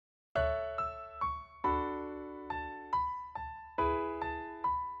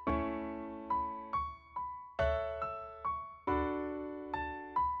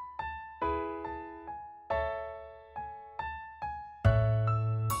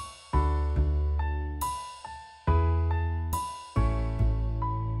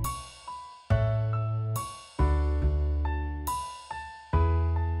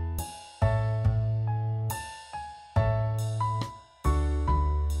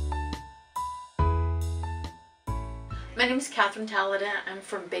My name is Kathryn. I'm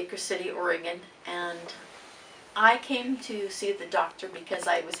from Baker City, Oregon, and I came to see the doctor because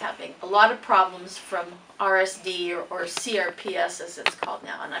I was having a lot of problems from RSD or CRPS as it's called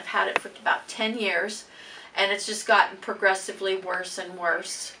now, and I've had it for about 10 years, and it's just gotten progressively worse and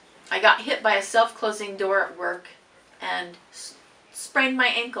worse. I got hit by a self-closing door at work and sprained my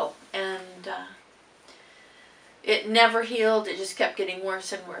ankle, and it never healed. It just kept getting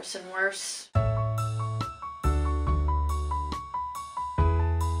worse and worse and worse.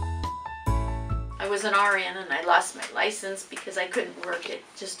 I was an RN and I lost my license because I couldn't work. It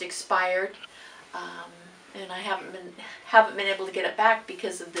just expired, and I haven't been able to get it back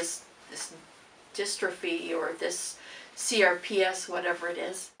because of this dystrophy or this CRPS, whatever it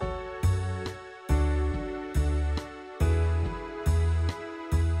is.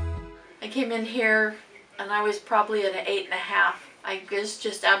 I came in here and I was probably at an 8.5. I was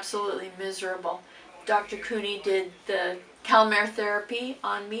just absolutely miserable. Dr. Cooney did the Calmare therapy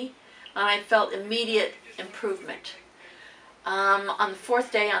on me, and I felt immediate improvement. On the 4th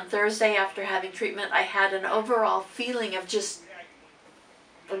day, on Thursday, after having treatment, I had an overall feeling of just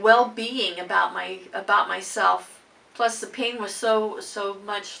well-being about myself. Plus, the pain was so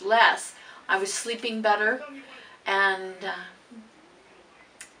much less. I was sleeping better, and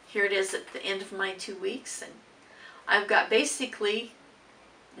here it is at the end of my 2 weeks, and I've got basically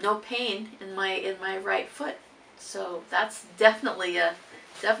no pain in my right foot. So that's definitely a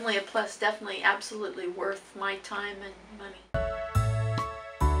plus, definitely absolutely worth my time and money.